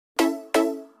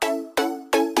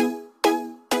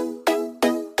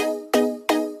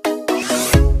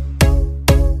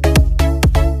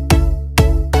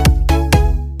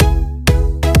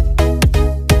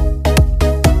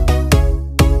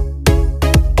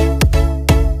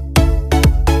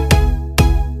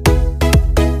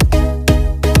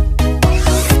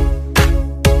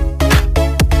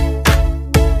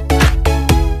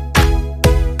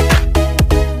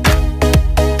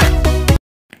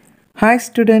Hi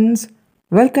students,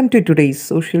 welcome to today's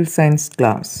social science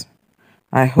class.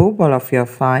 I hope all of you are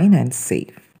fine and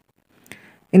safe.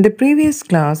 In the previous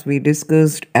class we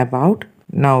discussed about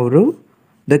Nauru,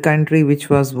 the country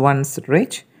which was once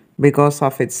rich because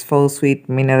of its phosphate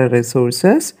mineral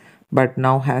resources but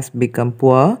now has become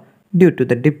poor due to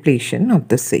the depletion of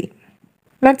the same.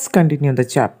 Let's continue the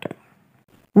chapter.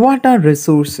 What are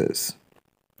resources?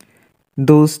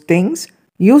 Those things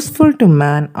useful to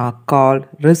man are called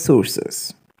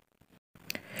resources.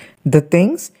 The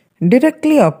things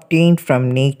directly obtained from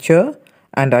nature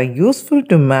and are useful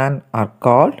to man are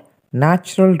called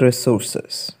natural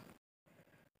resources.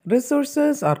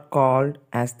 Resources are called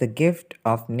as the gift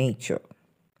of nature.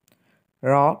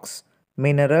 Rocks,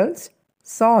 minerals,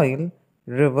 soil,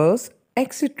 rivers,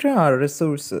 etc. are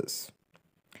resources.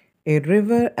 A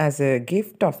river as a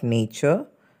gift of nature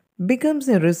becomes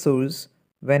a resource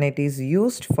when it is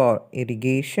used for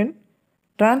irrigation,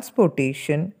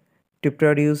 transportation, to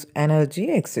produce energy,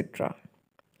 etc.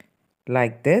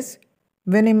 Like this,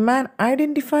 when a man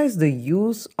identifies the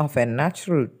use of a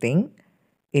natural thing,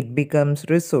 it becomes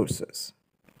resources.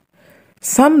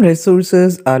 Some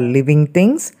resources are living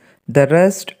things, the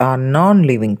rest are non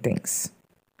living things.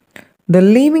 The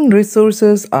living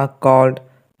resources are called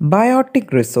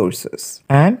biotic resources,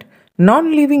 and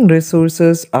non living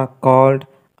resources are called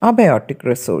abiotic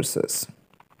resources.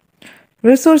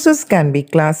 Resources can be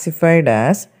classified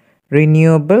as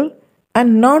renewable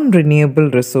and non renewable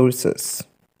resources.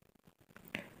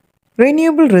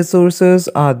 Renewable resources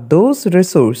are those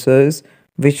resources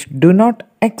which do not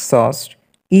exhaust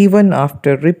even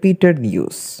after repeated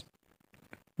use.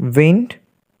 Wind,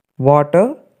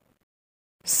 water,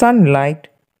 sunlight,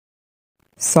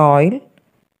 soil,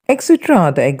 etc.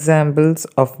 are the examples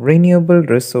of renewable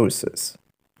resources.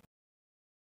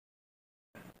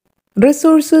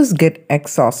 Resources get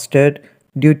exhausted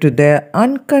due to their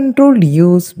uncontrolled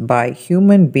use by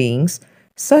human beings.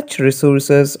 Such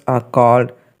resources are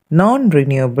called non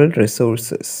renewable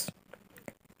resources.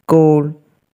 Coal,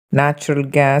 natural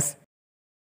gas,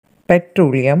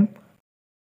 petroleum,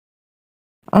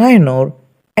 iron ore,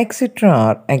 etc.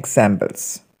 are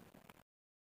examples.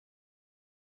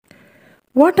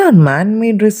 What are man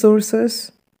made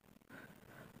resources?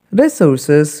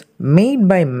 Resources made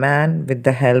by man with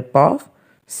the help of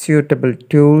suitable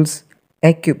tools,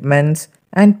 equipments,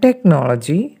 and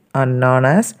technology are known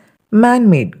as man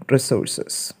made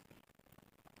resources.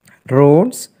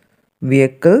 Roads,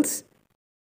 vehicles,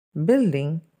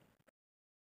 building,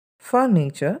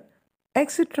 furniture,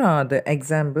 etc. are the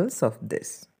examples of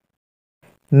this.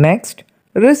 Next,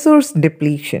 resource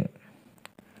depletion.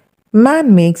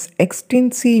 Man makes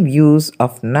extensive use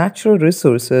of natural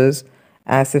resources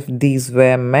as if these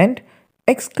were meant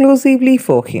exclusively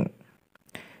for him.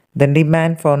 The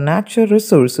demand for natural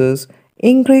resources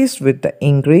increased with the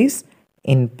increase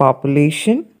in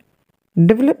population,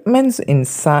 developments in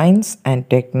science and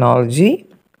technology,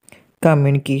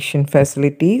 communication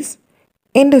facilities,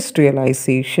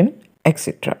 industrialization,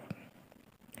 etc.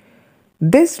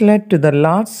 This led to the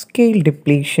large scale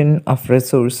depletion of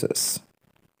resources,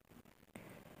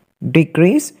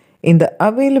 decrease in the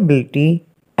availability,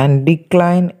 and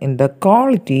decline in the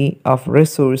quality of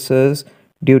resources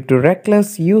due to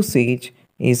reckless usage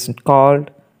is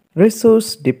called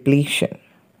resource depletion.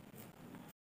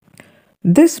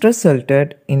 This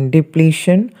resulted in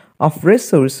depletion of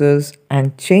resources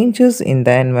and changes in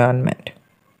the environment.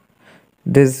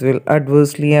 This will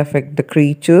adversely affect the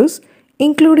creatures,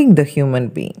 including the human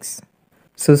beings.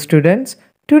 So, students,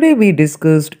 today we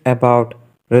discussed about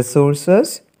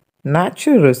resources,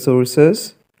 natural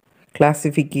resources,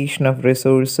 classification of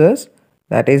resources,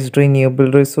 that is,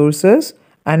 renewable resources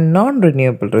and non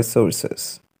renewable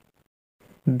resources.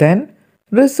 Then,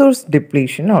 resource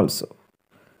depletion also.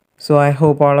 So, I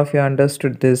hope all of you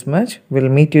understood this much. We'll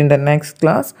meet you in the next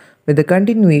class with the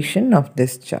continuation of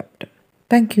this chapter.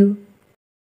 Thank you.